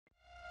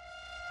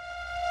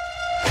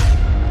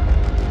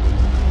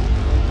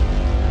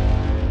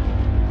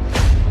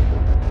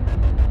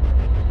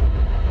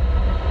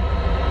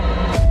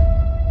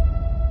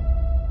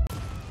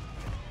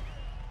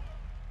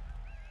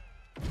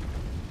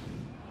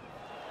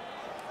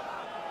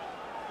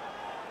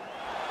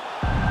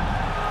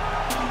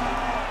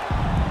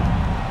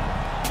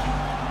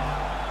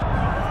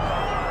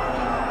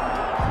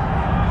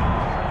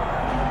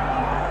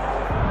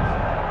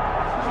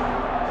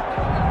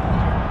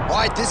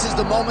This is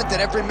the moment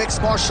that every mixed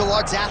martial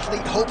arts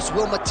athlete hopes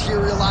will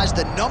materialize.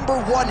 The #1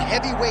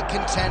 heavyweight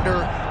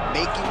contender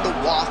making the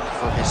walk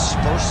for his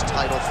first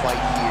title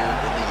fight here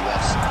in the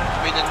UFC.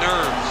 I mean, the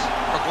nerves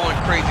are going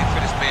crazy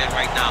for this man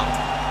right now.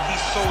 He's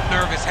so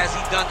nervous. Has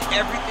he done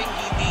everything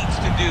he needs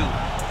to do?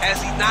 Has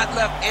he not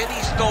left any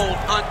stone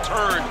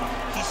unturned?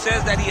 He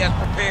says that he has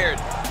prepared.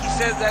 He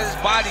says that his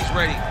body's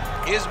ready.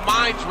 His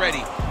mind's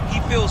ready.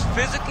 He feels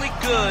physically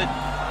good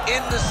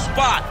in the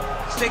spot.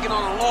 He's taking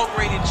on a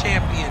long-reigning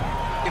champion.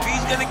 If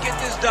he's gonna get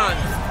this done,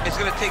 it's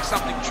gonna take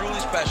something truly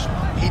special.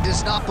 He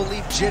does not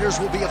believe jitters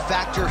will be a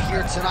factor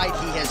here tonight.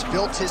 He has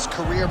built his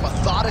career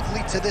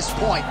methodically to this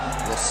point.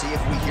 We'll see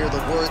if we hear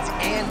the words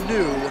 "and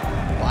new"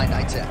 by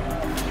night 10.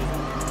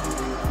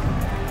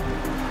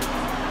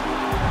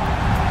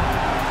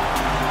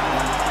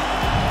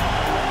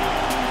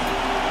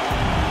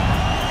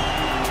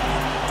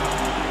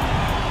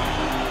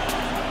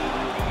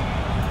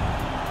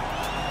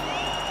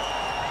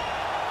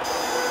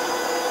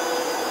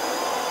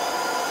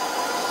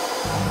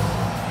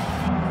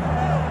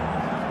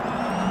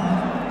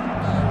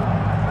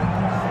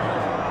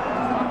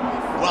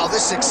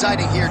 This is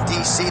exciting here,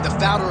 DC. The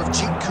founder of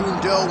Jeet Kune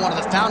Do, one of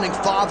the founding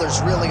fathers,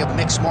 really, of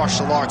mixed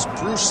martial arts,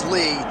 Bruce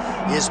Lee,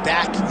 is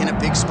back in a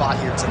big spot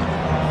here tonight.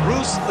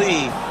 Bruce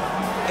Lee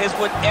is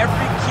what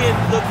every kid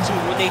looked to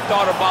when they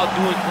thought about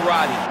doing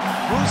karate.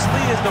 Bruce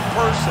Lee is the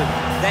person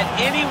that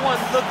anyone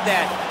looked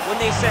at when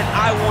they said,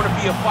 I want to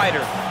be a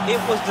fighter.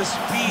 It was the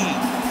speed.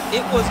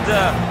 It was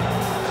the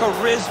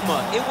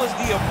charisma. It was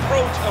the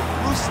approach of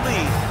Bruce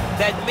Lee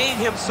that made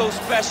him so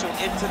special.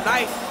 And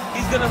tonight,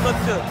 he's going to look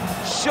to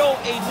show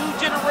a new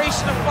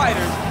generation of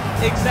fighters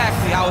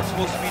exactly how it's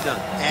supposed to be done.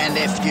 And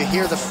if you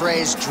hear the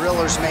phrase,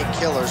 drillers make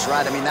killers,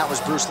 right? I mean, that was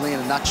Bruce Lee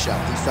in a nutshell.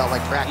 He felt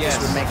like practice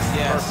would make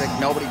perfect.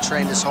 Nobody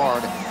trained as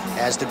hard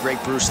as the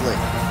great Bruce Lee.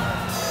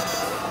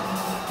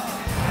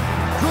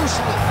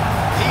 Crucially,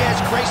 he has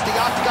graced the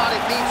octagon.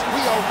 It means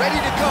we are ready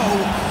to go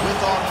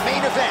with our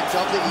main event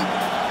of the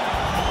evening.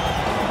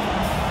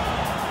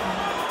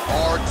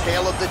 Our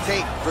tale of the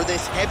tape for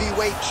this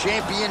heavyweight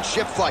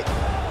championship fight.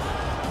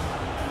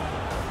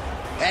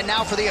 And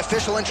now for the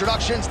official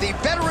introductions, the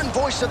veteran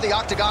voice of the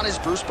Octagon is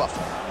Bruce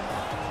Buffer.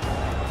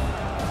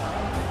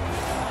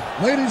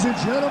 Ladies and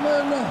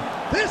gentlemen,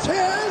 this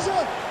is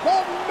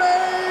the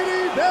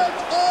main event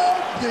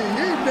of the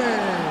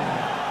evening.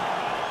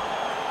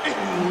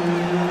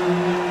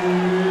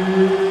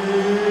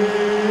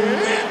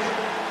 It's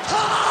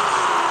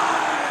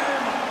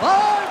time!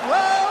 5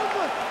 rounds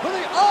for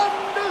the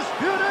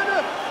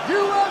undisputed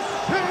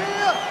UFC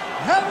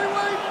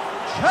Heavyweight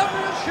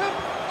Championship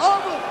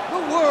of the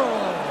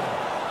world.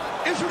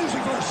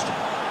 Introducing first,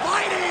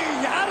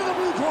 fighting out of the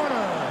blue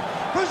corner,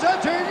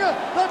 presenting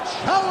the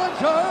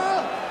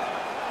challenger,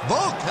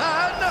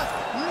 Volkan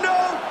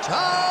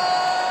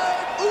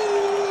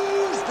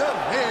Oezdemir.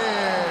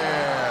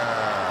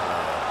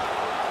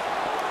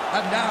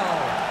 And now,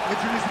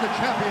 introducing the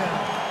champion,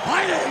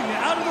 fighting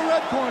out of the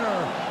red corner,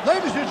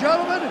 ladies and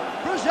gentlemen,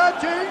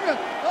 presenting the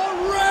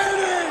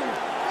reigning,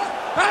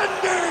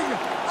 defending,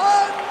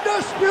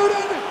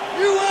 undisputed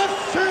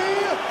UFC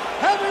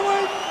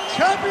Heavyweight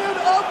Champion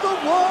of the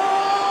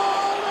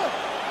world,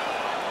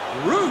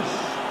 Bruce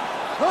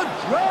the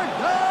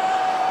Dragon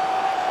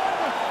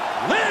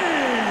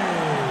Lee.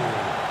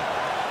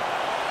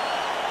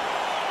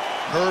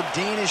 Herb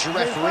Dean is your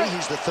referee.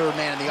 He's the third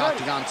man in the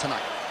octagon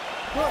tonight.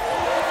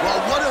 Well,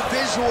 what a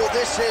visual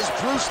this is.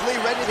 Bruce Lee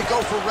ready to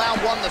go for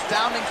round 1, the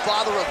founding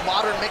father of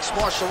modern mixed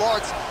martial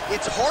arts.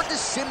 It's hard to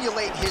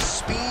simulate his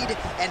speed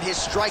and his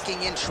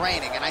striking in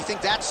training, and I think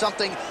that's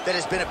something that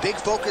has been a big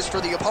focus for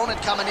the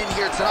opponent coming in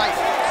here tonight.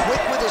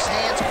 Quick with his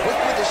hands,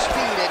 quick with his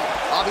speed, and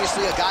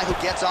obviously a guy who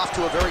gets off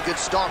to a very good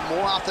start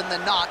more often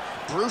than not.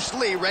 Bruce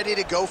Lee ready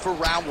to go for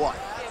round 1.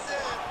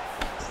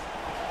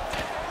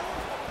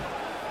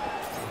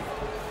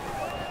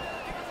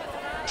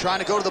 Trying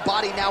to go to the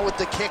body now with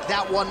the kick.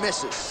 That one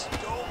misses.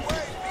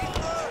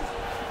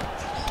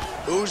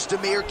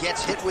 Oezdemir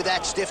gets hit with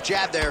that stiff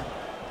jab there.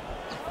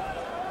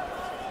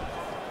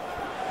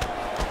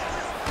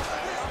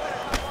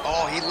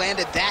 Oh, he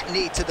landed that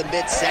knee to the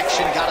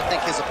midsection. Got to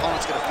think his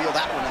opponent's going to feel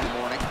that one in the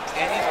morning.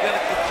 And he's going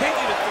to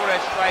continue to throw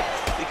that strike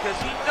because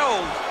he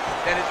knows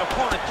that his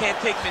opponent can't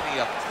take many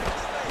of them.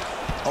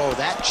 Oh,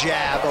 that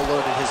jab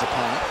alerted his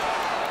opponent.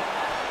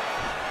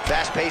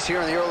 Fast pace here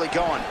in the early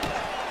going.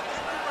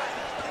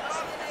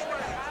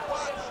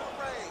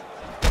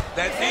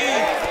 That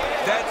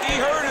knee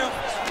hurt him.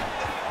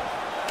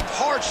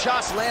 Hard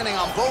shots landing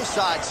on both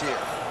sides here.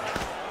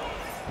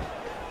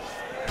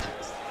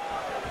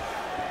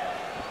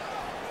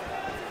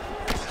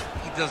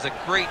 He does a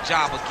great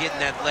job of getting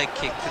that leg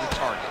kick to the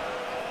target.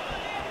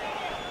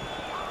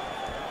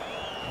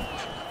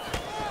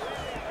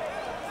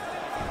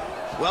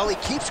 Well, he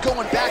keeps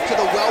going back to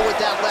the well with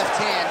that left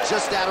hand,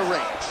 just out of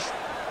range.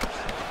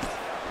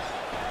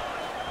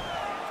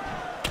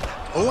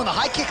 Oh, and the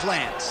high kick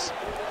lands.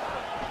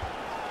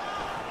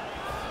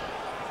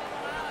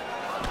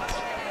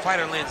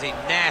 Fighter lands a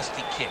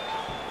nasty kick.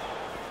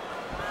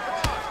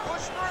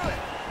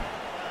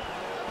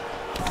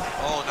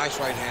 Nice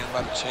right hand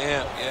by the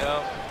champ, yeah.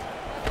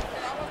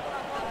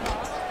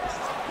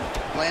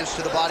 Lands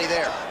to the body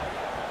there.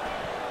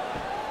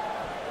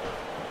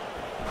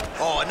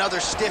 Oh, another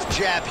stiff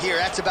jab here.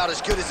 That's about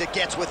as good as it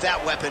gets with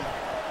that weapon.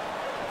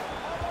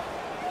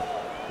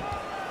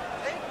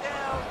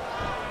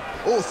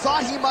 Oh,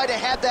 thought he might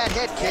have had that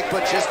head kick,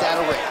 but just out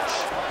of range.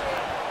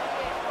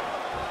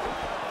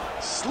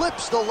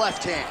 Slips the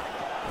left hand.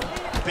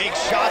 Big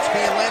shots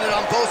being landed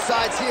on both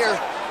sides here.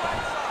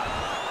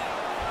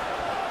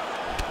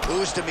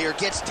 Oezdemir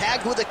gets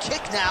tagged with a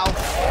kick now.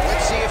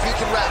 Let's see if he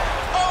can wrap.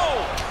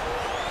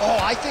 Oh,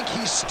 I think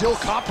he's still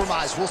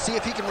compromised. We'll see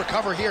if he can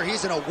recover here.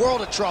 He's in a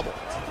world of trouble.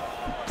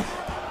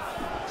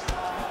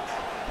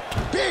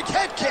 Big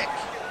head kick.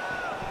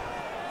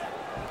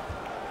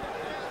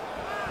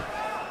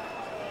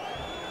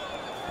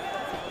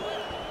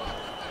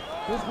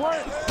 Big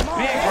right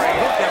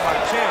hook there by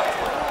the champ.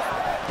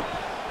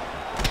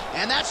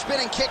 And that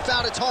spinning kick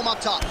found its home up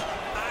top.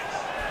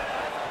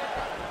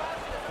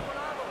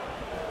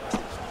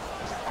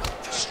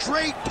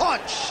 Straight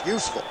punch.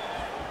 Useful.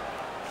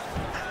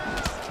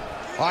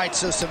 All right,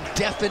 so some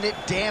definite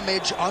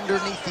damage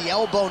underneath the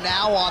elbow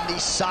now on the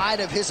side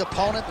of his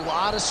opponent. A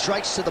lot of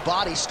strikes to the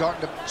body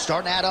starting to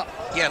add up.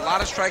 Yeah, a lot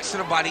of strikes to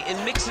the body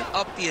and mixing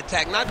up the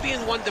attack, not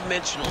being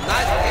one-dimensional,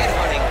 not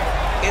headhunting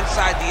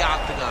inside the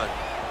octagon.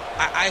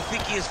 I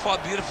think he has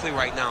fought beautifully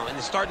right now, and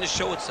it's starting to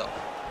show itself.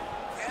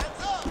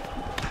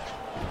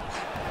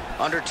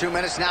 Under 2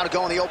 minutes now to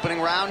go in the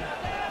opening round.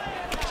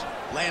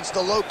 Lands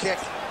the low kick.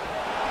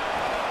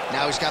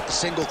 Now he's got the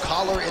single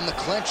collar in the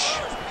clinch.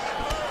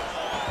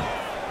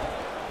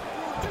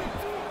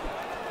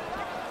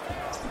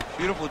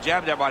 Beautiful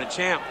jab there by the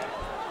champ.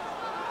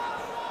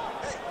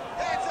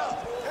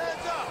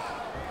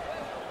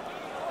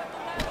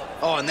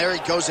 Oh, and there he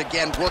goes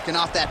again, working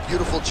off that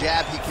beautiful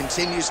jab. He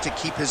continues to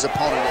keep his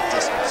opponent at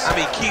distance. I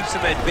mean, keeps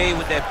him at bay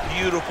with that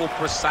beautiful,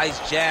 precise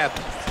jab.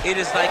 It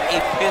is like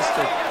a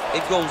pistol.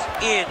 It goes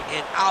in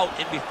and out,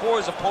 and before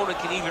his opponent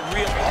can even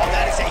realize. Oh,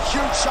 that is a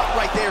huge shot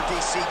right there,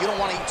 DC. You don't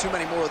want to eat too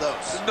many more of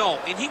those. No,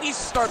 and he needs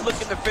to start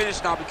looking to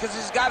finish now because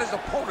he's got his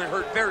opponent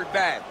hurt very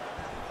bad.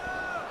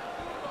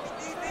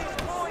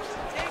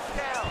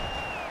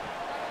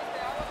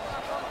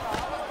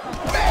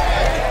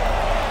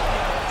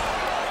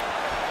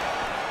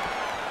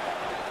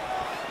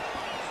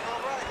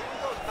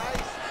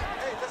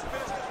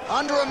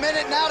 Under a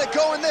minute now to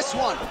go in this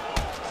one.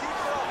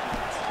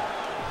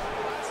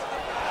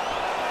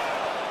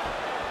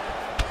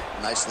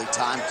 Nicely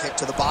timed kick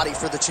to the body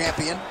for the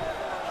champion.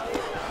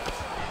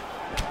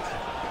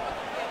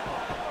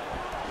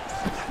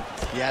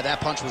 Yeah, that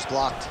punch was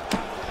blocked.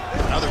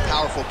 Another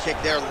powerful kick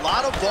there. A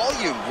lot of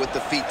volume with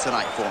the feet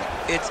tonight for him.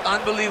 It's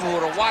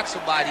unbelievable to watch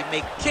somebody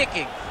make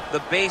kicking the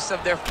base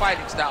of their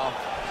fighting style.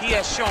 He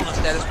has shown us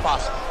that it's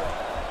possible.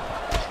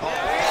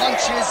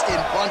 Punches in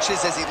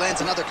bunches as he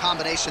lands another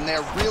combination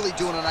there. Really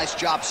doing a nice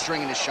job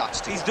stringing his shots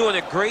together. He's doing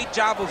a great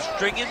job of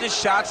stringing the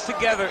shots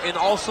together and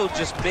also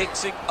just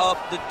mixing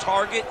up the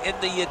target and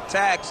the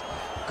attacks.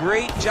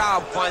 Great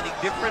job finding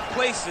different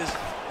places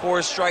for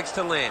his strikes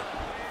to land.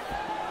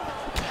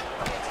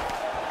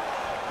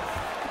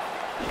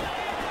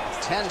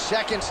 10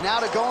 seconds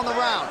now to go in the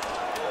round.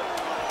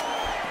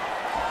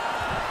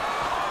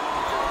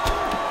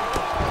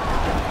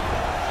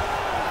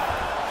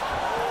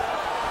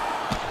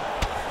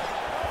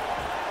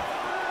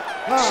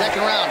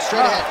 Second round, straight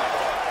ahead.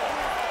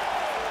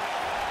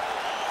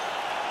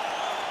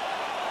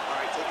 All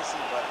right, take a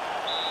seat, bud.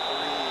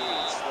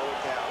 Breathe, slow it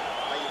down.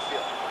 How you feel?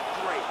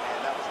 Great,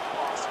 man. That was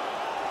awesome.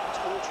 I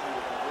told you you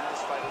were going to win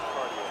this fight with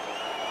cardio.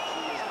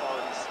 He is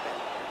already spent.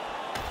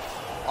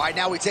 All right,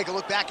 now we take a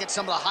look back at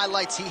some of the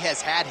highlights. He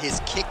has had his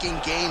kicking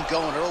game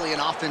going early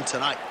and often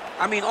tonight.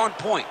 I mean, on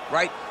point,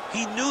 right?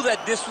 He knew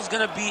that this was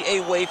going to be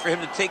a way for him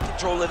to take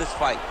control of this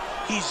fight.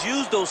 He's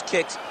used those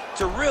kicks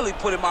to really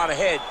put him out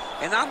ahead.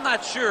 And I'm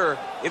not sure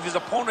if his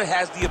opponent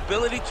has the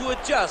ability to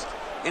adjust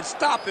and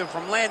stop him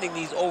from landing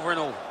these over and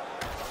over.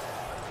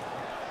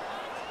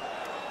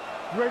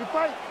 You ready to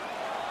fight?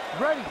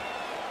 Ready.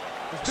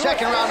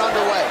 Second round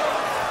underway.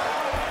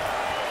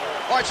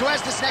 All right, so as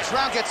this next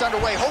round gets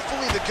underway,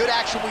 hopefully the good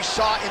action we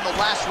saw in the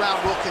last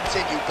round will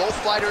continue. Both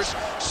fighters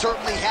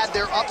certainly had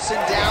their ups and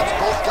downs,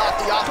 both got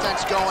the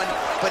offense going,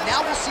 but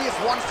now we'll see if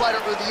one fighter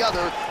or the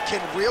other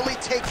can really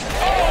take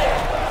control.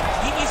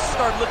 He needs to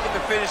start looking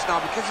to finish now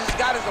because he's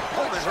got his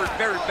opponent hurt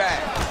very bad.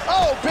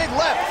 Oh, big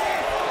left.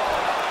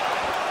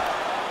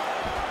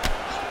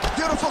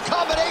 Beautiful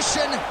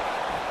combination.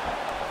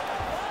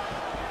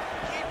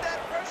 Keep that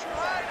pressure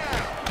high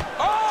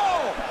now.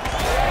 Oh!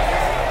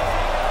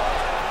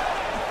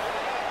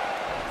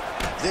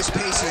 This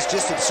pace is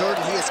just absurd,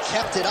 and he has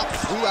kept it up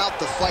throughout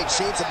the fight.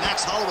 Shades of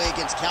Max Holloway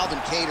against Calvin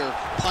Kattar,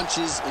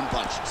 punches in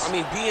bunches. I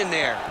mean, being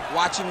there,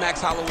 watching Max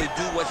Holloway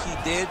do what he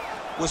did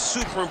was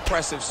super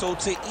impressive. So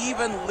to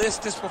even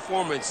list this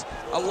performance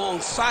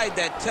alongside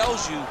that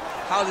tells you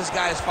how this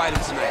guy is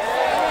fighting tonight.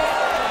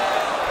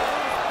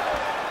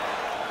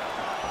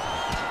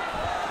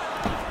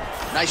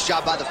 Nice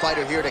job by the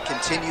fighter here to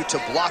continue to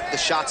block the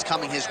shots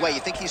coming his way. You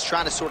think he's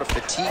trying to sort of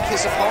fatigue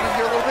his opponent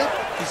here a little bit?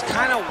 He's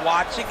kind of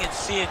watching and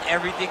seeing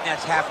everything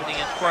that's happening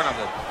in front of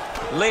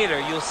him. Later,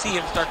 you'll see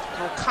him start to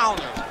throw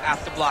counters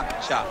after blocking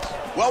shots.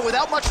 Well,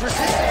 without much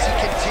resistance, he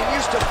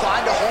continues to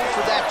find a home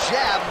for that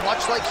jab,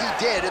 much like he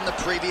did in the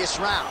previous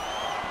round.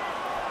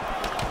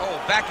 Oh,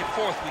 back and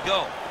forth we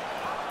go.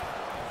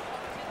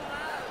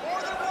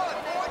 More than one.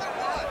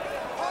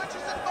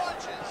 Punches and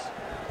bunches.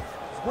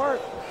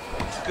 Work.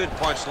 Good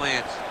punch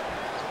lands.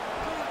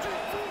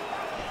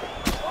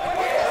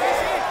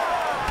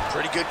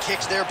 Pretty good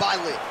kicks there by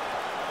Lee.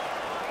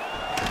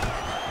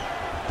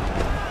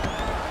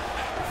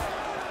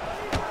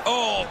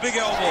 Oh, big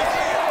elbow.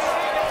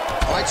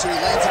 All right, so he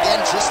lands again,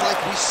 just like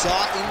we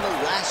saw in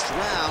the last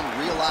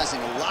round, realizing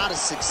a lot of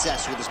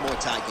success with his Muay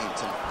Thai game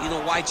tonight. You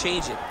know, why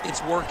change it?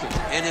 It's working,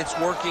 and it's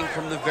working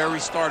from the very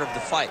start of the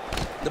fight.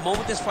 The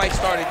moment this fight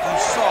started, you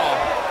saw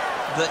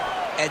the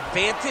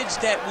advantage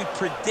that we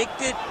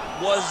predicted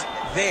was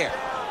there.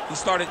 He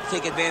started to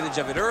take advantage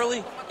of it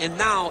early, and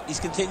now he's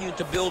continuing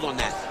to build on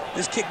that.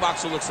 This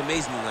kickboxer looks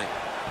amazing tonight.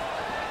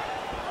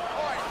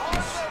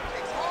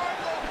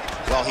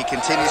 Well, he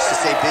continues to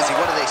stay busy.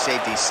 What do they say,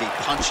 DC?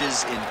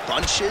 Punches in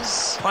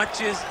bunches?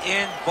 Punches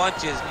in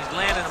bunches. He's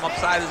landing them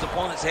upside his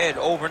opponent's head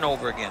over and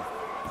over again.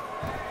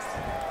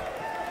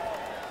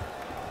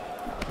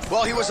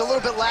 Well, he was a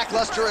little bit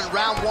lackluster in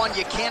round one.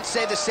 You can't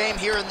say the same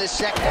here in this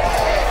second.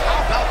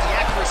 How about the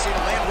accuracy to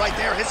land right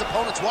there? His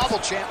opponent's wobble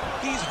champ.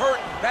 He's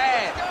hurting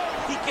bad.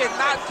 He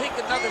cannot take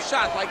another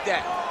shot like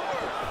that.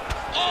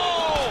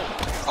 Oh!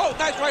 Oh,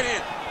 nice right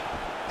hand.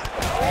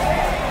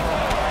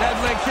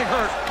 That leg kick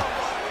hurt.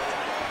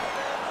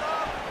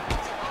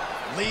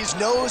 Lee's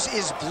nose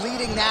is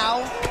bleeding now.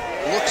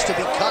 Looks to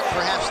be cut,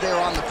 perhaps there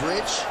on the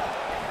bridge.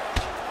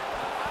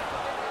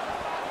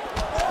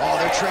 Oh,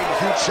 they're trading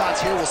huge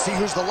shots here. We'll see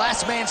who's the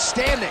last man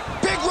standing.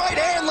 Big right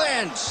hand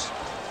lands.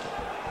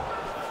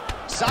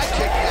 Side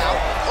kick now.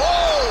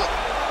 Oh!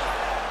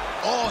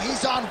 Oh,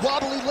 he's on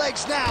wobbly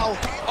legs now.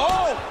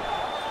 Oh!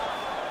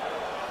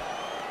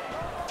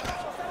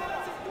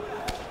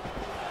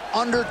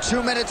 Under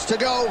 2 minutes to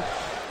go.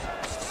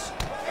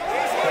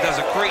 He does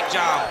a great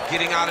job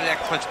getting out of that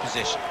clinch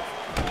position.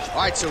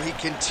 All right, so he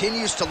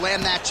continues to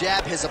land that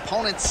jab. His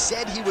opponent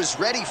said he was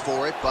ready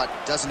for it, but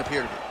doesn't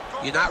appear to be.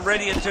 You're not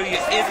ready until you're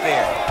in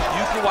there.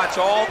 You can watch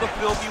all the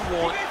film you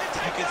want.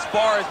 You can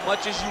spar as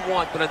much as you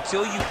want, but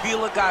until you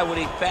feel a guy with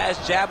a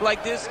fast jab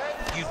like this,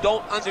 you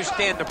don't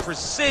understand the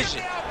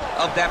precision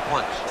of that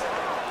punch.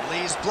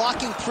 Lee's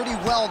blocking pretty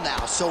well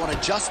now, so an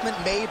adjustment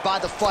made by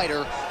the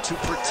fighter to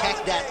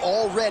protect that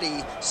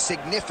already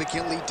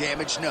significantly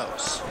damaged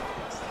nose.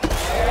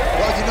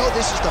 Well, you know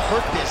this is the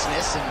hurt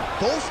business,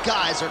 and both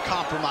guys are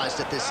compromised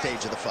at this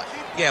stage of the fight.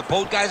 Yeah,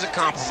 both guys are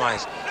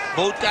compromised.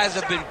 Both guys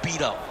have been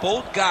beat up.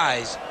 Both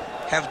guys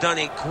have done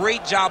a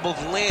great job of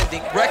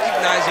landing,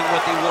 recognizing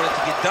what they wanted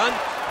to get done,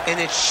 and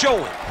it's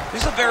showing.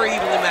 This is a very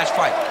evenly matched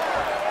fight.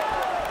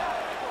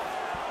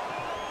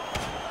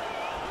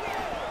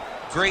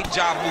 Great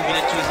job moving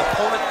into his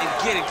opponent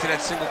and getting to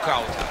that single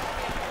collar tie.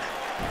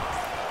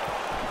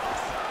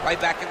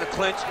 Right back in the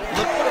clinch.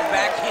 Look for the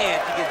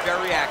backhand to get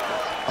very active.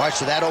 All right,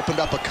 so that opened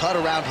up a cut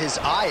around his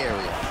eye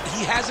area.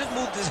 He hasn't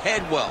moved his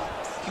head well.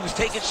 He was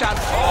taking shots.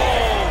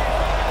 Oh!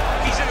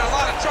 He's in a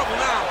lot of trouble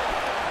now.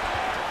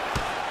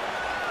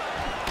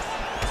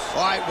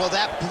 All right, well,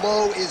 that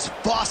blow is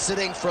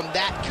fauceting from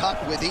that cut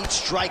with each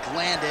strike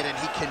landed, and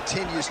he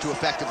continues to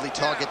effectively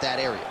target that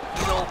area.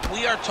 You know,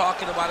 we are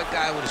talking about a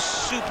guy with a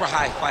super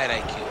high fight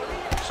IQ.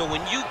 So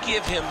when you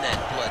give him that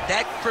blood,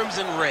 that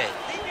crimson red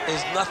is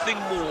nothing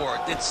more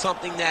than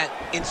something that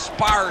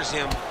inspires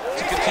him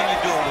to continue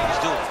doing what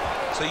he's doing.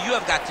 So you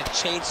have got to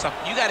change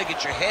something. You got to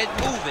get your head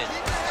moving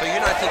so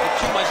you're not taking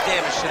too much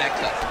damage to that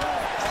cut.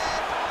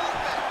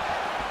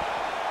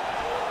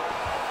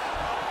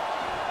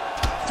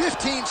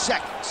 15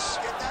 seconds.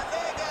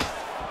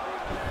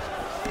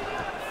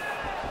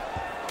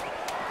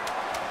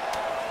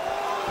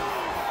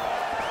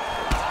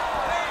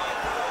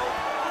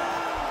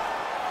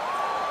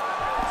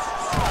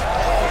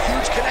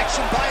 Huge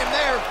connection by him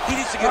there. He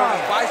needs to get on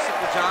his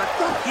bicycle, John.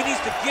 He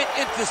needs to get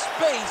into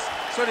space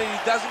so that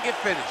he doesn't get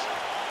finished.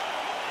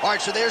 All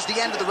right, so there's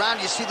the end of the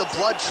round. You see the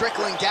blood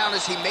trickling down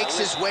as he makes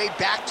his way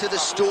back to the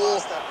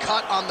stool.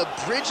 Cut on the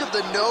bridge of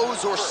the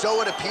nose, or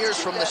so it appears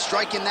from the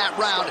strike in that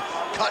round.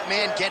 Cut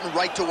man getting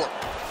right to work.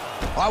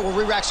 All right, we'll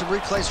re-rack some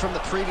replays from the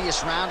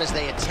previous round as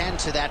they attend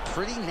to that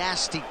pretty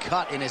nasty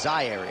cut in his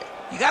eye area.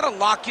 You got to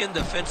lock in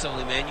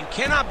defensively, man. You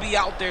cannot be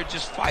out there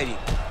just fighting.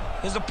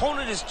 His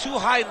opponent is too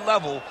high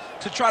level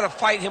to try to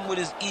fight him with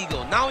his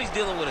ego. Now he's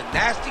dealing with a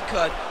nasty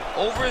cut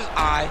over his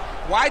eye.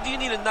 Why do you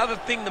need another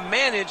thing to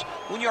manage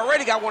when you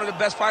already got one of the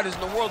best fighters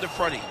in the world in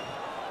front of you?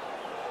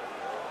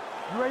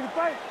 You ready to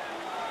fight?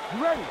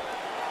 You ready?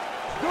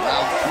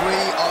 Round 3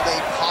 of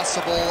a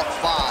possible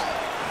 5.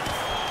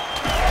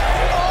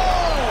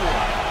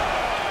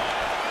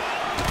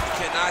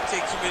 Cannot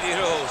take too many of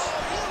those.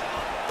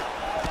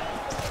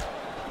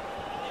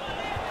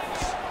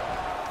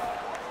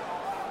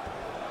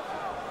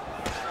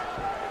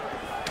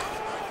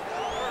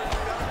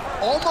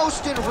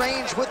 Almost in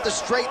range with the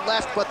straight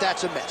left, but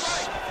that's a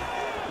miss.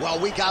 Well,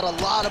 we got a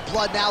lot of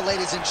blood now,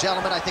 ladies and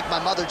gentlemen. I think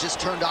my mother just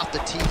turned off the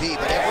TV,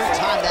 but every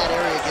time that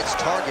area gets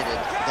targeted,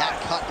 that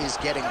cut is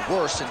getting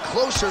worse and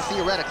closer,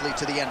 theoretically,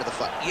 to the end of the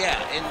fight. Yeah,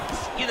 and,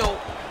 you know,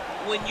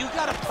 when you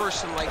got a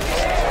person like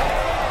this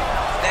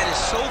that is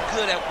so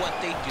good at what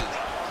they do,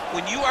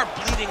 when you are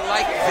bleeding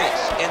like this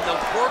and the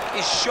work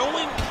is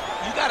showing,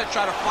 you got to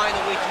try to find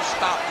a way to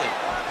stop them.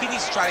 He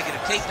needs to try to get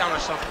a takedown or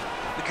something,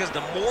 because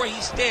the more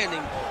he's standing,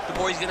 the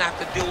more he's going to have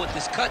to deal with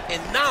this cut,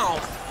 and now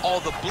all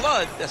the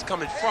blood that's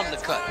coming from the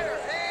cut.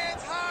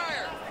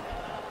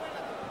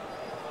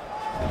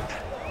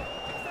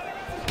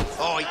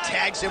 Oh, he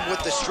tags him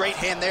with the straight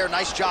hand there.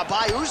 Nice job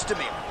by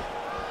Oezdemir.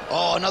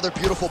 Oh, another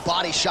beautiful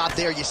body shot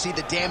there. You see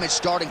the damage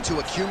starting to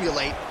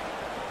accumulate.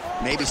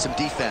 Maybe some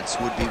defense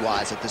would be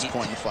wise at this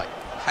point in the fight.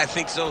 I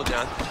think so,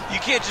 John. You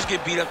can't just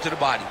get beat up to the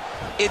body.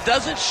 It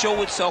doesn't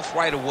show itself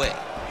right away.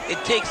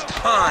 It takes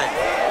time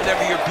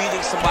whenever you're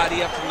beating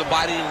somebody up from the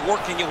body and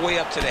working your way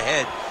up to the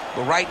head.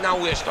 But right now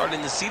we are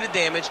starting to see the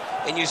damage,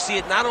 and you see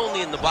it not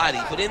only in the body,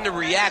 but in the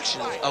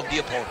reactions of the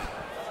opponent.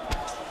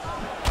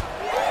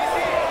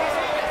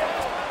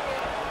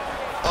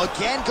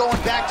 Again,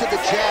 going back to the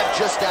jab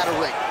just out of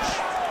range.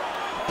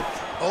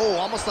 Oh,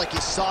 almost like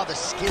you saw the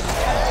skin.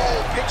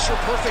 Oh,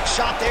 picture-perfect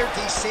shot there,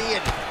 DC,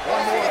 and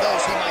one more of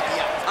those, he might be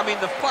out. I mean,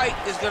 the fight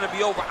is going to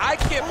be over. I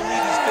can't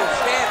believe he's still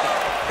standing.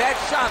 That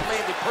shot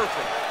landed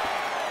perfect.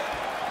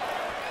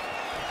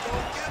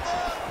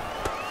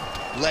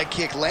 Leg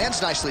kick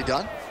lands, nicely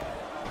done.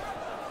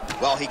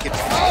 Well, he can...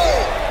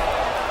 Oh!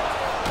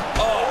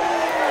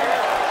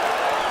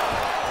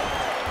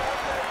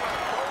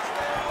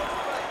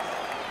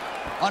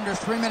 Under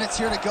 3 minutes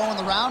here to go in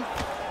the round.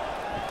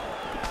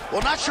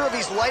 Well, not sure if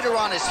he's lighter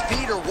on his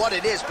feet or what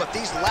it is, but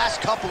these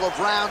last couple of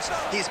rounds,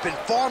 he's been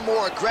far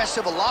more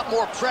aggressive, a lot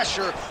more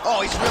pressure.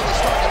 Oh, he's really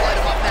starting to light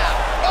him up now.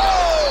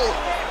 Oh!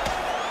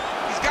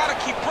 He's got to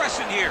keep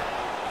pressing here.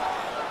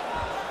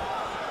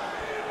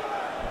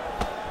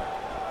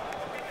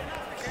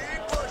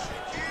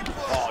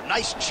 Oh,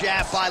 nice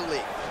jab by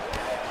Lee.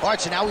 All right,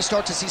 so now we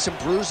start to see some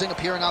bruising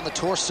appearing on the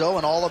torso,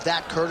 and all of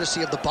that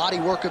courtesy of the body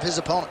work of his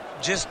opponent.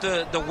 Just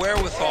the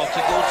wherewithal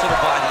to go to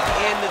the body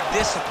and the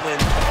discipline.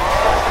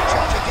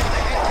 Trying to get the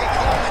head kick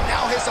home, and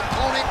now his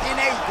opponent in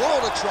a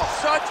world of trouble.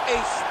 Such a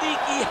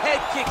sneaky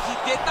head kick. He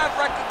did not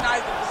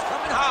recognize it was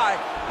coming high,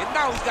 and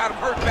now he's got him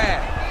hurt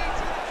bad.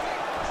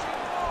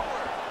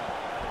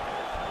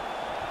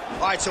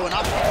 All right, so an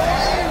up.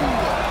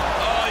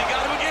 Oh, you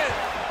got him again.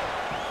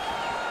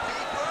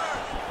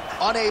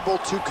 Unable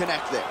to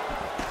connect there.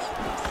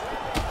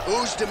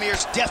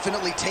 Oezdemir's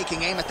definitely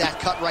taking aim at that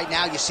cut right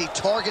now. You see,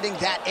 targeting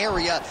that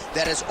area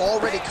that is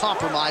already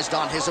compromised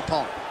on his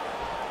opponent.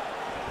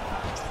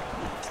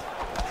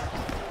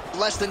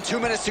 Less than 2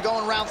 minutes to go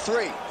in round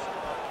 3.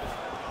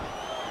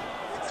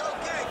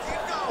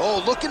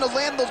 Oh, looking to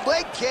land the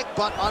leg kick,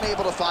 but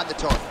unable to find the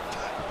target.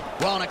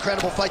 Well, an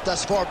incredible fight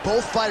thus far.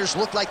 Both fighters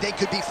look like they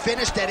could be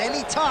finished at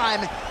any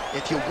time.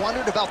 If you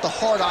wondered about the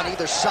heart on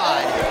either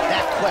side,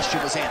 that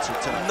question was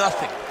answered tonight.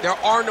 Nothing. There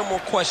are no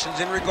more questions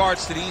in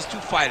regards to these two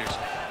fighters.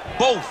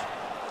 Both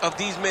of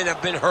these men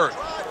have been hurt.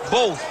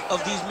 Both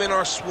of these men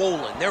are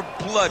swollen. They're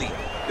bloody.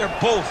 They're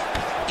both,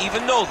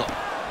 even though them,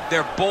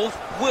 they're both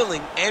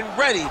willing and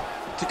ready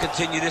to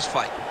continue this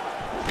fight.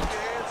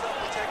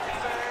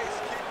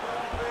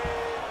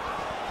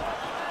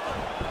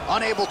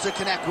 Unable to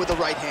connect with the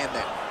right hand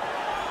there.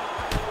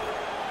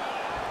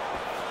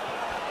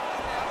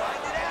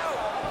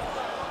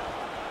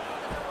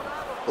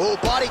 Oh,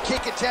 body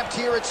kick attempt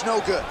here, it's no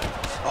good.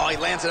 Oh, he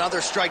lands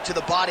another strike to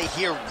the body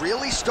here,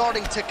 really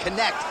starting to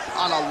connect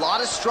on a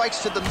lot of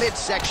strikes to the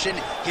midsection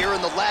here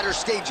in the latter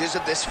stages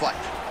of this fight.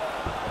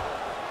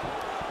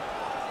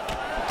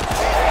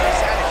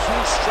 He's had a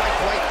huge strike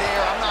right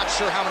there. I'm not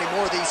sure how many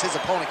more of these his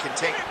opponent can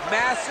take.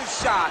 Massive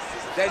shot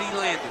that he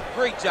landed.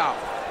 Great job.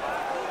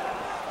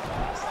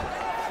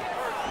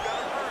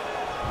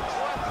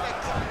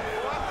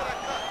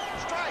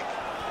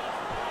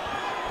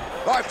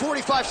 All right,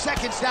 45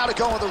 seconds now to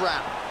go in the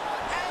round.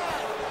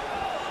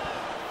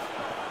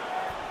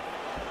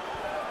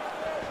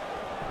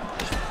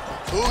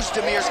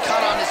 Oezdemir's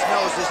cut on his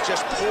nose is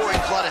just pouring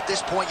blood at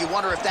this point. You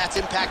wonder if that's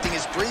impacting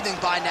his breathing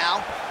by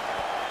now.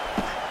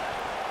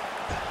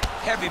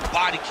 Heavy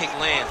body kick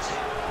lands.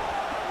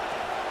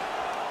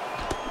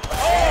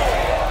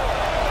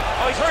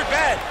 Oh, he's hurt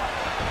bad.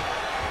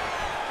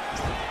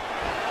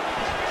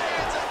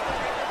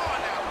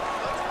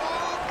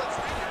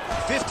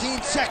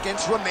 15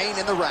 seconds remain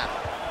in the round.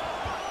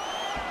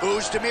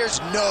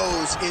 Oezdemir's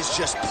nose is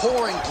just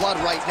pouring blood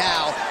right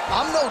now.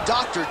 I'm no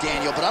doctor,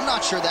 Daniel, but I'm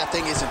not sure that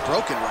thing isn't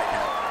broken right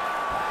now.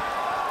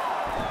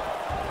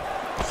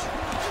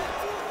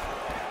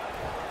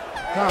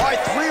 All right,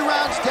 3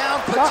 rounds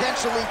down,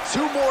 potentially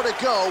 2 more to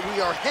go.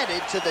 We are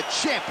headed to the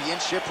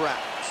championship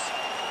rounds.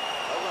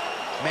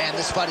 Man,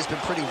 this fight has been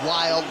pretty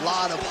wild. A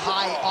lot of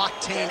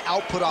high-octane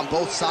output on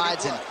both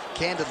sides, and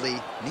candidly,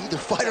 neither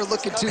fighter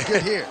looking too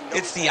good here.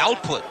 It's the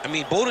output. I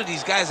mean, both of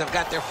these guys have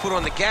got their foot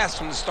on the gas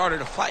from the start of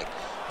the fight.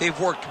 They've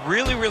worked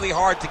really, really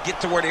hard to get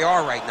to where they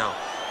are right now.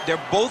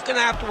 They're both going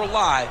to have to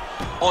rely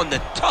on the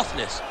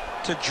toughness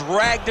to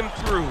drag them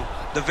through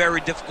the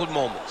very difficult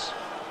moments.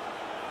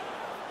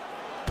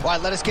 All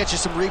right, let us get you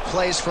some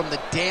replays from the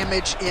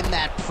damage in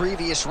that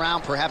previous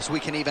round. Perhaps we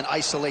can even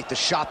isolate the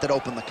shot that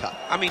opened the cut.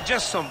 I mean,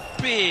 just some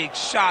big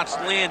shots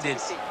landed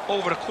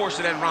over the course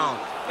of that round.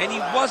 And he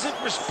wasn't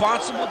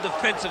responsible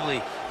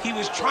defensively. He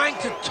was trying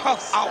to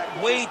tough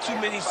out way too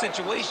many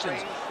situations.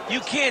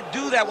 You can't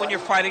do that when you're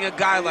fighting a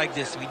guy like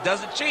this. If he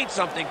doesn't change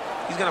something,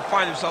 he's going to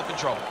find himself in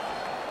trouble.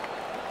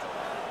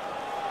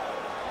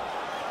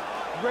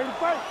 Ready to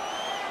fight?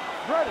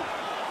 Ready.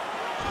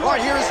 All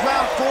right, here is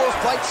round 4,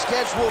 fight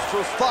scheduled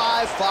for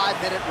 5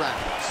 5-minute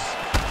rounds.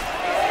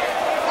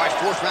 All right,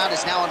 4th round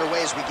is now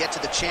underway as we get to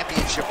the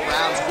championship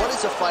rounds. What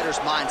is a fighter's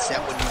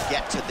mindset when you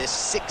get to this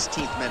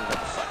 16th minute of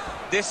the fight?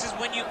 This is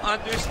when you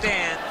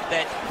understand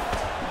that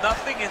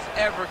nothing is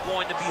ever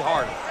going to be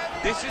harder.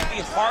 This is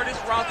the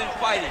hardest round in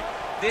fighting.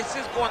 This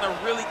is going to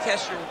really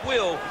test your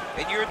will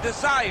and your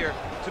desire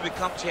to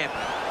become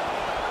champion.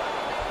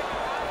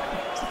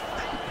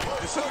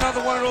 This is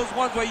another one of those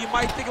ones where you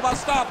might think about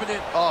stopping it.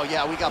 Oh,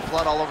 yeah, we got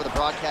blood all over the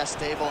broadcast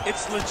table.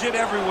 It's legit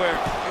everywhere.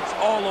 It's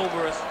all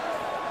over us.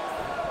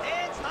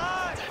 It's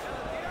hot.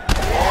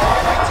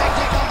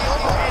 Technique on the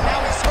overhand,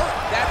 now he's hurt.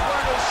 That's one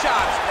of those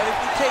shots, and if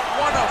you take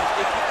one of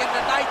them, if you end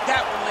the night,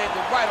 that one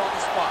landed right on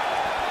the spot.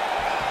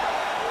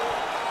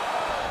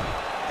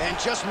 And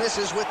just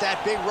misses with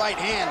that big right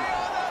hand.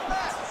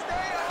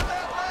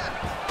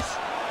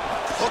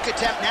 Hook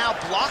attempt now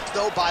blocked,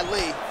 though, by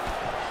Lee.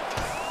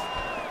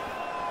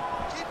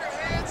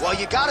 Well,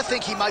 you got to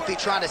think he might be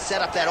trying to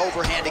set up that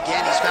overhand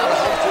again. He's found a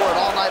home for it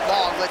all night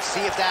long. Let's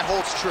see if that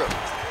holds true.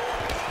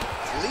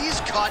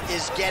 Lee's cut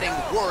is getting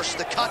worse.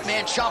 The cut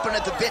man chomping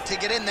at the bit to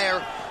get in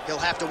there.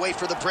 He'll have to wait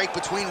for the break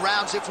between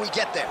rounds if we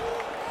get there.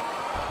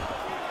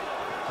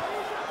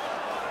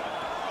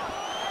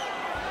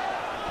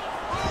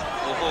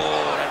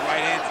 Oh, that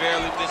right hand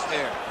barely missed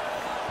there.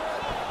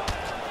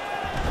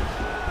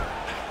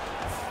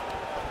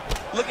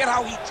 Look at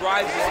how he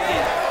drives his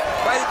hand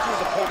right into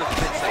his opponent's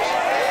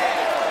midsection.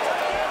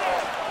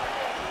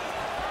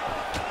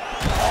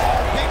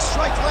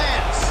 Strike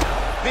lands.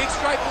 Big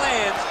strike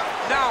lands.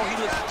 Now he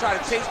looks to try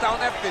to chase down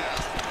that finish.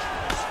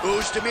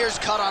 Oezdemir's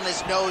cut on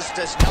his nose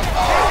does not.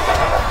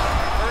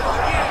 Hurt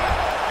again.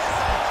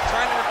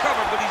 Trying to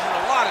recover, but he's in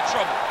a lot of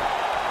trouble.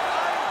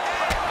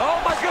 Oh,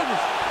 my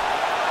goodness.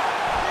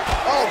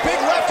 Oh, big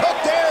left hook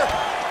there.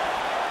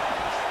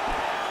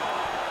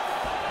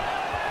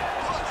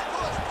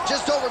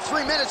 Just over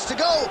 3 minutes to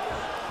go.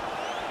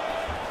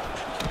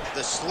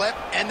 The slip,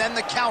 and then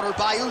the counter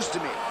by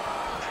Oezdemir.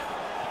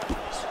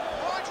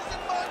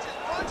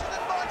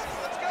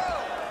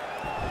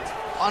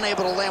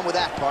 Unable to land with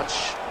that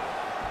punch.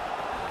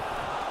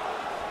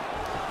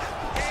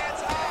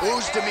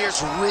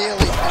 Oezdemir's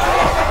really...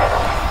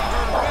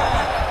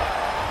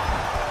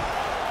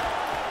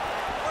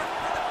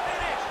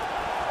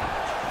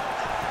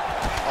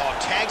 Oh,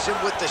 tags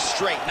him with the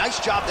straight. Nice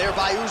job there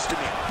by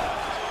Oezdemir.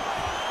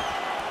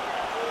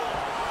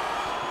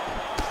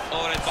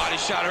 Oh, that body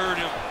shot hurt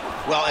him.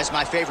 Well, as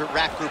my favorite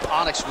rap group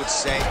Onyx would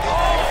say,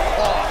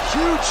 oh,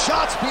 huge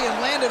shots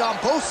being landed on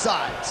both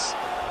sides.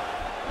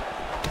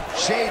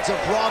 Shades of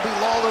Robbie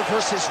Lawler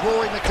versus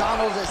Rory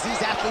McDonald as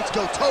these athletes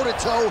go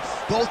toe-to-toe,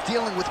 both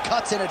dealing with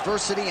cuts and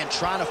adversity and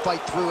trying to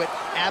fight through it.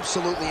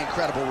 Absolutely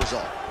incredible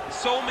result.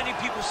 So many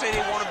people say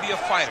they want to be a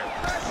fighter.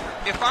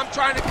 If I'm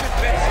trying to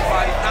convince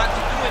somebody not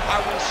to do it, I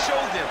will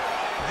show them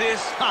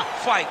this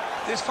fight.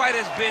 This fight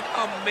has been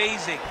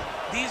amazing.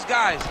 These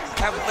guys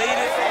have laid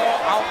it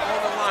all out on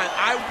the line.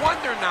 I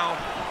wonder now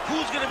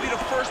who's going to be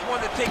the first one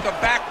to take a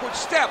backward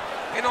step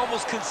and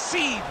almost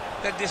concede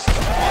that this is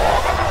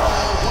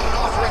Oh, what an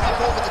offering up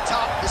over the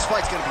top. This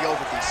fight's going to be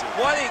over, DC.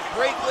 What a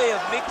great way of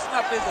mixing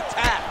up his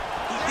attack.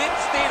 He didn't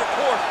stay the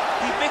course.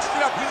 He mixed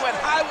it up. He went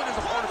high when his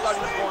opponent thought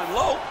he was going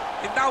low,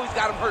 and now he's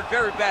got him hurt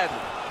very badly.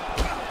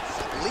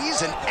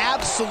 Lee's an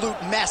absolute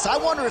mess. I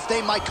wonder if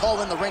they might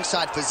call in the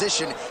ringside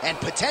physician and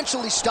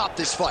potentially stop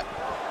this fight.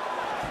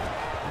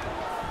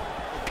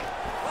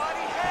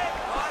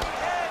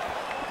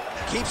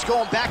 Keeps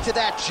going back to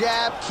that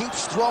jab,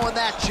 keeps throwing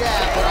that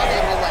jab, but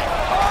unable to land.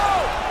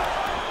 Oh!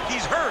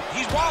 He's hurt,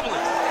 he's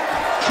wobbling.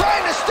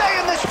 Trying to stay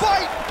in this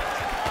fight!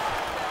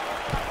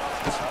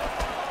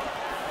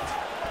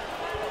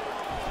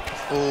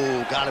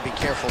 Oh, gotta be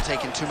careful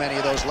taking too many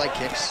of those leg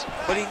kicks.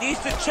 But he needs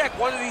to check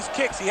one of these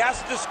kicks. He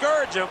has to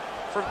discourage him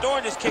from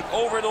doing this kick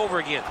over and over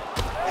again.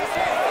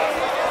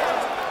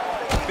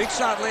 Big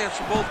shot lands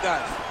for both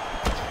guys.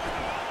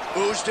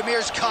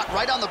 Oezdemir's cut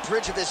right on the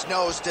bridge of his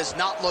nose does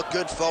not look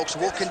good, folks.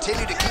 We'll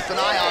continue to keep an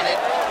eye on it,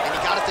 and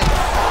you gotta think,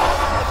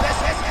 the best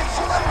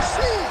SS you'll ever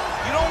see.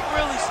 You don't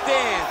really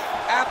stand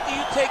after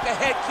you take a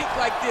head kick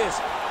like this.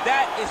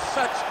 That is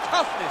such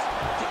toughness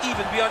to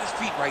even be on his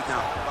feet right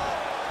now.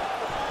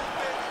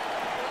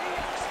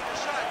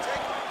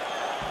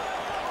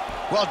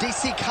 Well,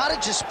 DC kind of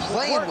just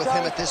playing with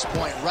him at this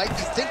point, right?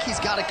 You think he's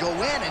got to go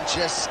in and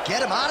just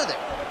get him out of there.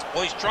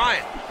 Well, he's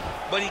trying,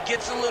 but he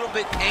gets a little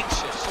bit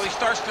anxious, so he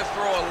starts to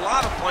throw a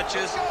lot of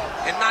punches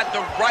and not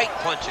the right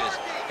punches.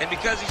 And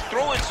because he's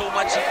throwing so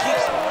much, he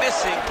keeps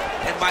missing,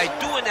 and by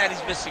doing that,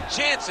 he's missing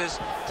chances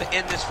to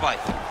end this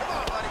fight. Come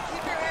on, buddy.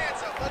 Keep your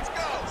hands up. Let's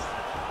go.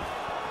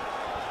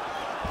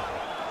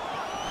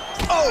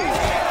 Oh!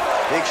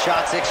 Big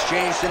shots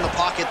exchanged in the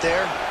pocket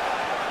there.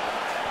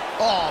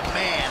 Oh,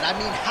 man. I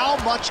mean, how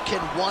much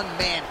can one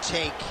man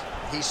take?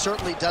 He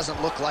certainly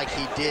doesn't look like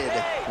he did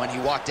when he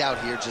walked out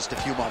here just a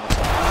few moments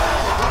ago.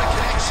 What a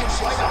connection,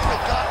 right up the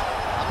gut.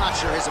 I'm not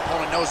sure his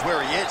opponent knows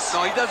where he is.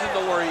 No, he doesn't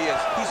know where he is.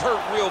 He's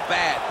hurt real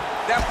bad.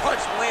 That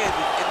punch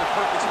landed in the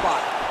perfect spot.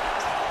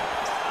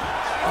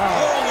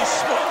 Holy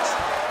smokes.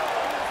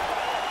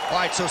 All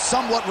right, so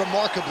somewhat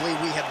remarkably,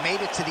 we have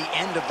made it to the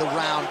end of the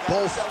round.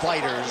 Both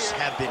fighters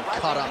have been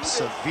cut up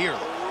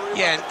severely.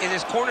 Yeah, and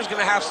his corner's going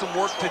to have some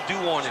work to do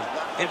on him.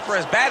 And for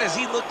as bad as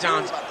he looked,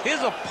 John, his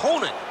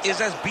opponent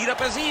is as beat up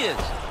as he is.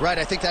 Right,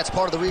 I think that's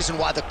part of the reason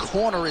why the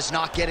corner is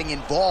not getting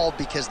involved,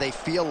 because they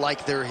feel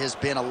like there has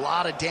been a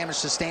lot of damage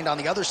sustained on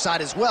the other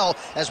side as well,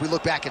 as we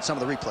look back at some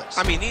of the replays.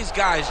 I mean, these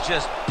guys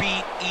just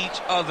beat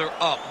each other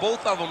up.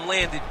 Both of them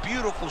landed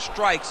beautiful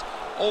strikes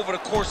over the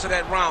course of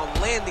that round,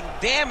 landing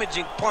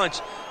damaging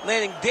punch,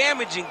 landing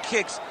damaging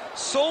kicks.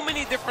 So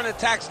many different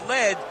attacks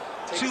led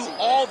to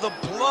all the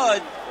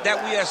blood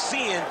that we are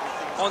seeing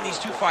on these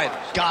two fighters.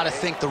 Gotta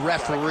think the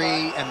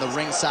referee and the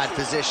ringside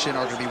physician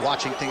are gonna be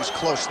watching things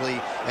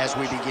closely as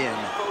we begin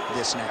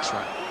this next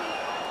round.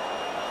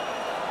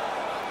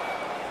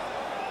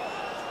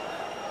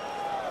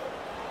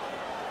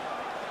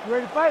 You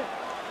ready to fight?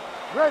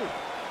 Ready.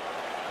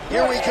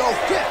 Here we go,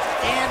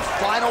 fifth and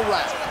final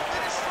round.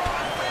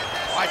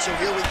 All right, so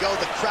here we go,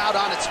 the crowd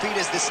on its feet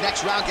as this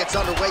next round gets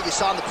underway. You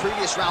saw in the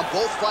previous round,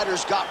 both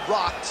fighters got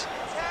rocked.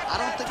 I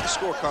don't think the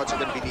scorecards are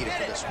going to be needed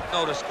for this one.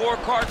 No, the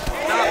scorecards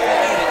will not be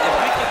needed. If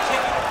we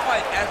continue to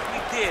fight as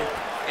we did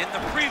in the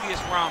previous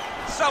round,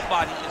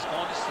 somebody is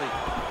going to sleep.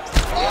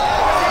 Oh,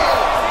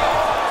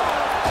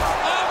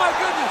 my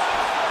goodness.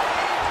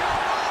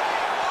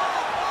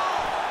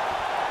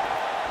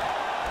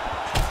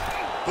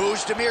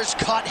 Oezdemir's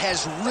cut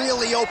has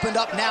really opened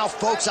up now,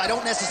 folks. I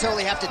don't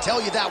necessarily have to tell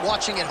you that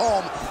watching at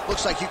home.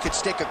 Looks like you could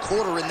stick a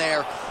quarter in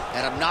there,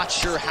 and I'm not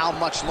sure how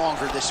much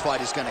longer this fight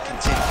is going to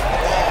continue.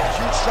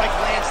 Oh, huge strike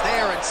lands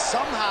there, and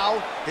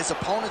somehow his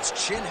opponent's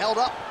chin held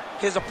up.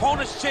 His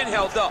opponent's chin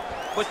held up,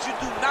 but you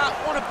do not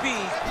want to be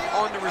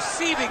on the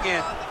receiving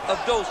end of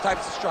those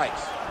types of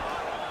strikes.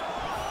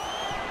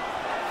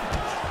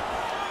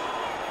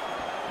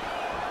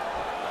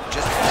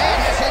 Just man,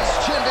 has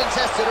his chin been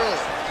tested early.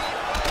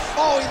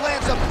 Oh, he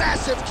lands a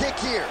massive kick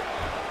here.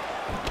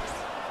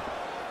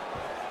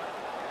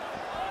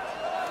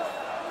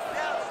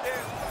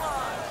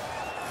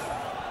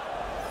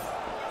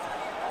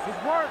 Good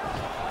work.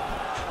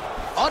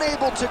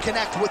 Unable to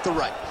connect with the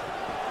right.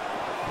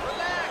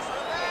 Relax,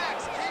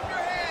 relax. Keep your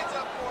hands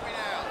up for me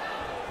now.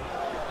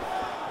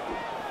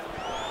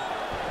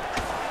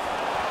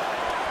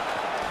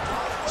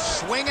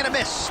 Swing and a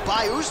miss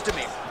by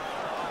Oezdemir.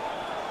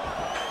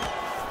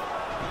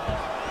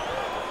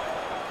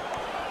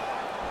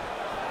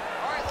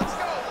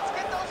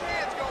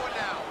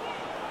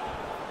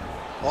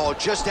 Oh,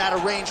 just out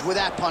of range with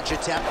that punch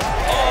attempt.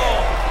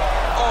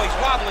 Oh, he's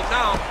wobbling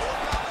now.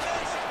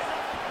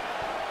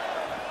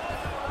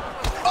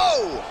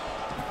 Oh!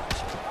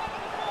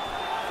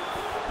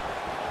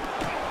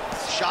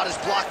 Shot is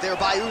blocked there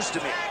by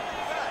Oezdemir.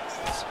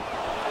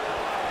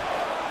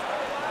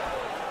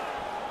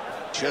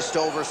 Just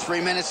over 3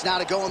 minutes now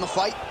to go in the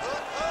fight.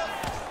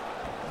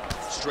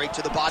 Straight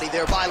to the body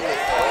there by Lee.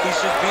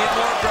 He's just being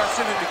more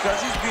aggressive, and because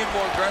he's being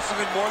more aggressive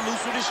and more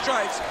loose with his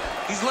strikes,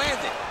 he's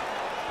landing.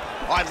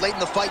 All right, late in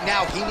the fight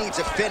now, he needs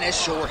a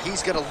finish or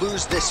he's going to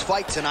lose this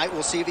fight tonight.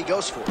 We'll see if he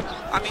goes for it.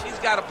 I mean, he's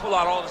got to pull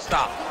out all the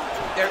stops.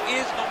 There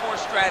is no more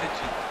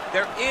strategy.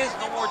 There is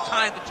no more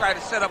time to try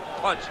to set up a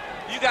punch.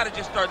 You got to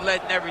just start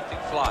letting everything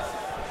fly.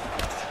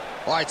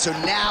 All right, so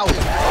now he's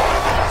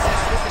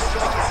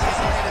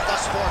landed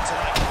thus far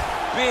tonight.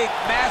 Big,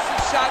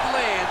 massive shot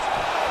lands.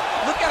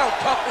 Look at how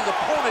tough his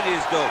opponent is,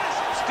 though.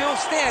 Still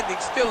standing,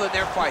 still in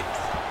their fight.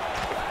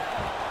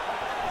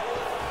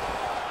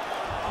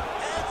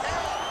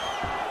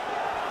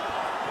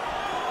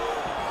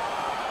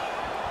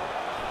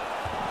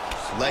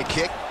 Leg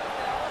kick.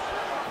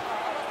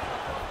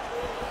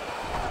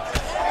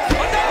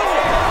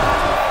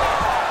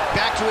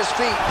 Back to his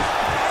feet.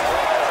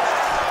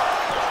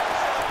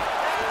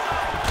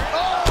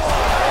 Oh,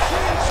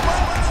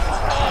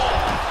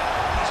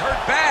 he's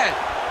hurt bad.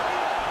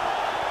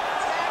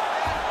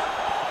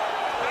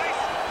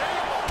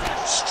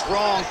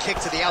 Strong kick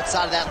to the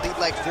outside of that lead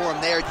leg for him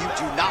there. You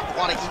do not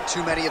want to eat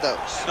too many of those.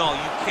 No,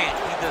 you can't.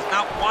 He does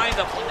not wind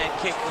up on that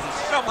kick, but he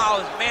somehow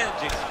is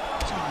managing to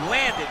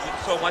land it with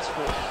so much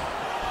force.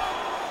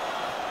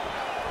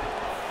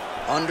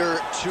 Under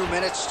 2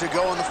 minutes to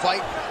go in the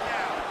fight.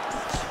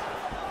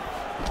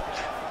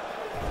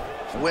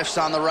 Whiffs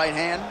on the right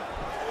hand.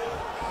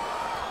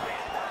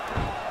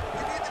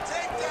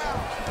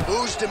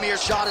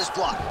 Oezdemir's shot is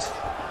blocked.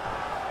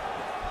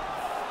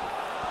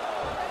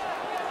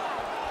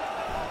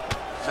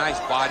 Nice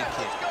body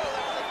kick.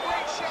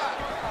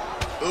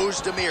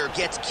 Oezdemir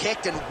gets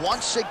kicked and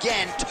once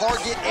again,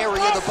 target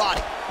area of the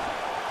body.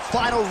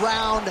 Final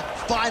round,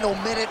 final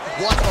minute,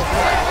 what a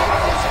fight it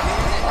has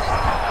been.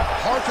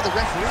 Hard for the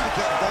referee to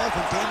get involved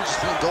when damage is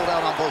being doled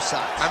out on both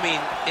sides. I mean,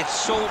 it's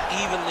so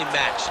evenly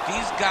matched.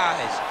 These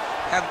guys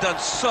have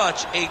done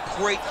such a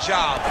great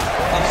job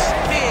of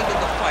staying in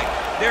the fight.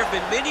 There have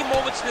been many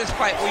moments in this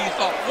fight where you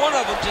thought one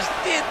of them just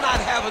did not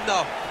have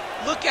enough.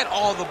 Look at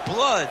all the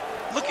blood.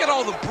 Look at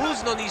all the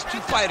bruising on these two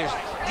fighters.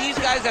 These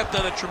guys have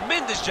done a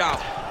tremendous job.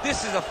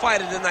 This is a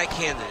fight of the night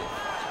candidate.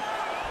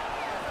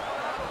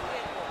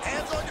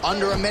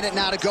 Under a minute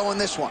now to go in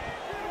this one.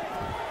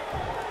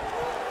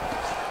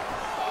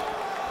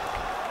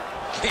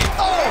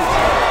 Oh!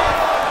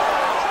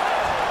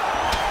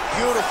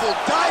 Beautiful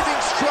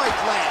diving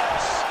strike lands.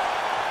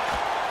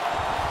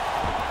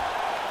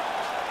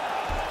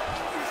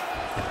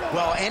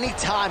 Well,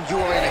 anytime you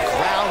are in a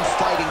ground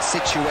fighting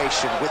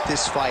situation with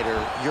this fighter,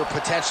 you're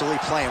potentially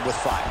playing with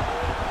fire.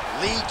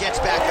 Lee gets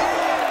back up.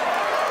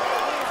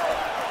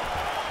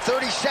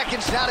 30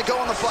 seconds now to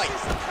go in the fight.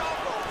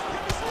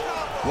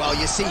 Well,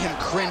 you see him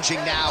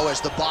cringing now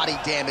as the body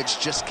damage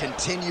just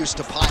continues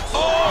to pile.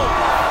 Oh!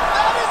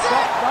 That is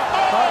it!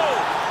 Oh!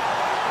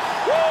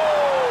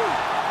 Woo!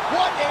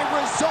 What a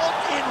result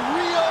in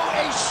Rio,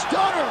 a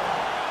stunner!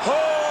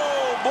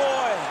 Oh,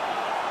 boy!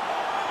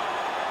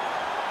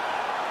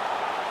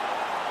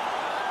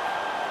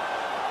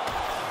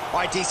 All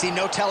right, DC,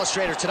 no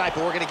telestrator tonight,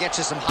 but we're going to get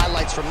you some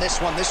highlights from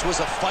this one. This was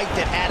a fight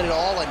that had it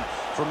all, and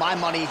for my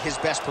money, his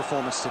best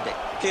performance to date.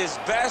 His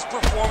best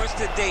performance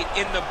to date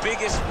in the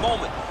biggest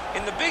moment.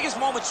 In the biggest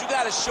moments, you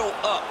got to show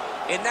up.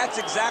 And that's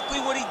exactly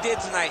what he did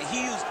tonight.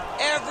 He used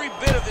every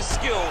bit of his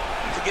skill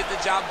to get the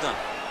job done.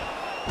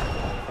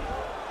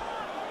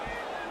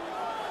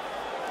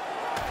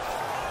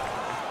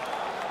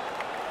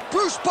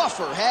 Bruce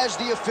Buffer has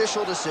the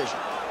official decision.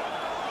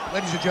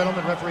 Ladies and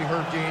gentlemen, referee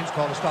Herb Deans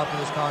called a stop to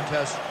this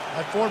contest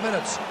at 4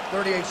 minutes,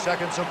 38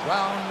 seconds of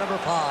round number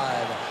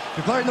 5.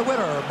 Declaring the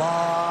winner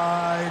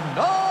by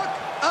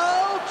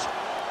knockout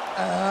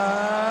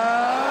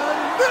and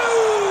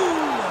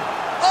new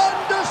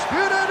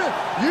undisputed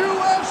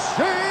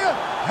UFC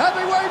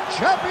heavyweight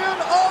champion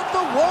of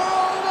the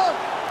world,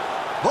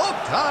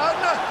 Volkan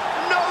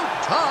No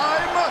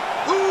Time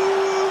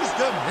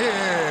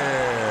Oezdemir.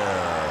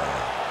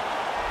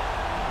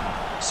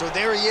 So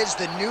there he is,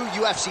 the new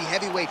UFC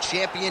heavyweight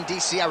champion.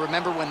 DC, I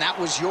remember when that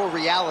was your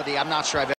reality. I'm not sure I've